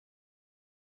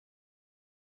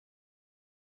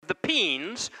the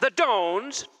peens, the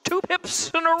dones, 2 pips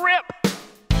and a rip.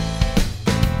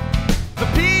 The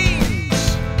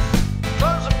peens,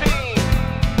 clozapine,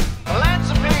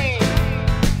 olanzapine,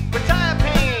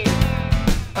 quetiapine,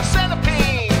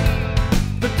 asenapine.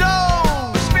 The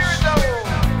dones, risperidone,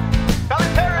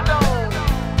 paliperidone,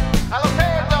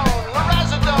 iloperidone,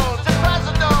 lurasidone,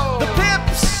 ziprasidone. The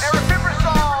pips,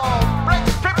 aripiprazole,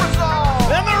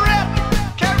 brexpiprazole. And the rip,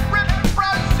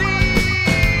 cariprazine.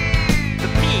 The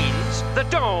peens, the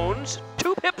dones,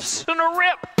 2 pips and a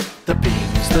rip. The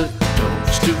beans, the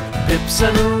dones, 2 pips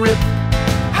and a rip.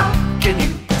 How can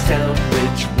you tell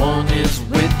which one is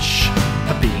which?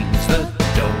 The beans, the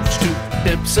dones, 2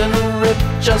 pips and a rip.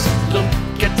 Just look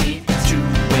at D2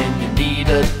 when you need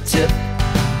a tip.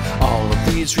 All of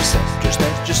these receptors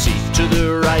that you see to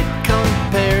the right,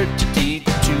 compared to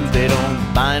D2, they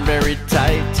don't bind very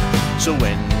tight. So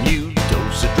when you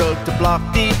dose a drug to block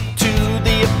D2,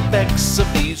 the effects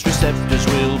of these receptors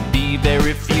will be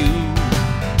very few.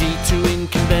 D2 in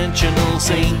conventionals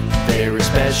ain't very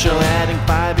special. Adding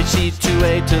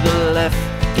 5-HT2A to the left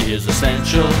is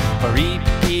essential for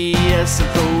EPS and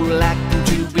prolactin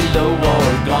to be low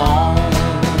or gone.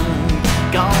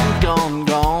 Gone, gone,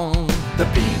 gone. The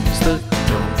beans, the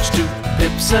dones, 2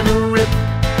 pips and a rip.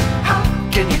 How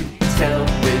can you tell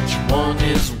which one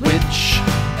is which?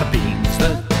 The beans,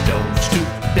 the dones, 2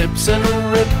 pips and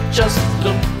a rip. Just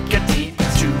look at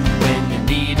D2 when you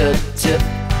need a tip.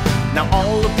 Now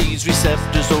all of these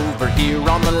receptors over here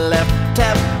on the left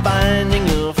have binding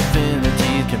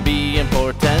affinity, can be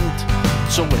important.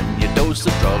 So when you dose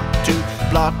the drug to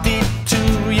block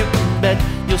D2, you can bet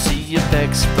you'll see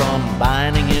effects from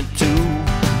binding it too.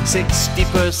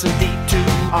 60% D2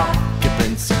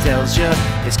 occupancy tells you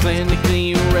it's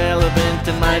clinically relevant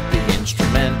and might be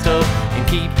instrumental in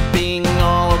keeping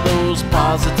all of those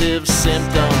positive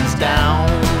symptoms down.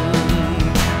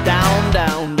 Down,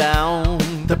 down, down.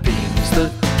 The beans,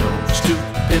 the dones, 2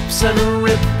 pips and a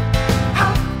rip.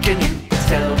 How can you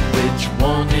tell which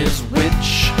one is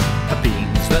which? The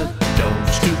beans, the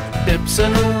dones, 2 pips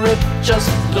and a rip. Just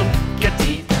look at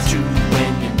D2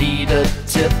 when you need a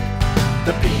tip.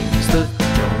 The beans, the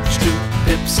dones, 2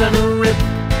 pips and a rip.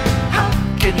 How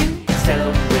can you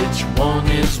tell which one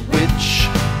is which?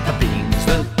 The beans,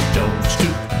 the dones, 2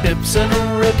 pips and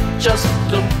a rip. Just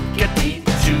look at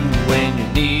D2 when you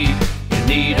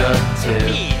need a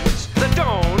tip.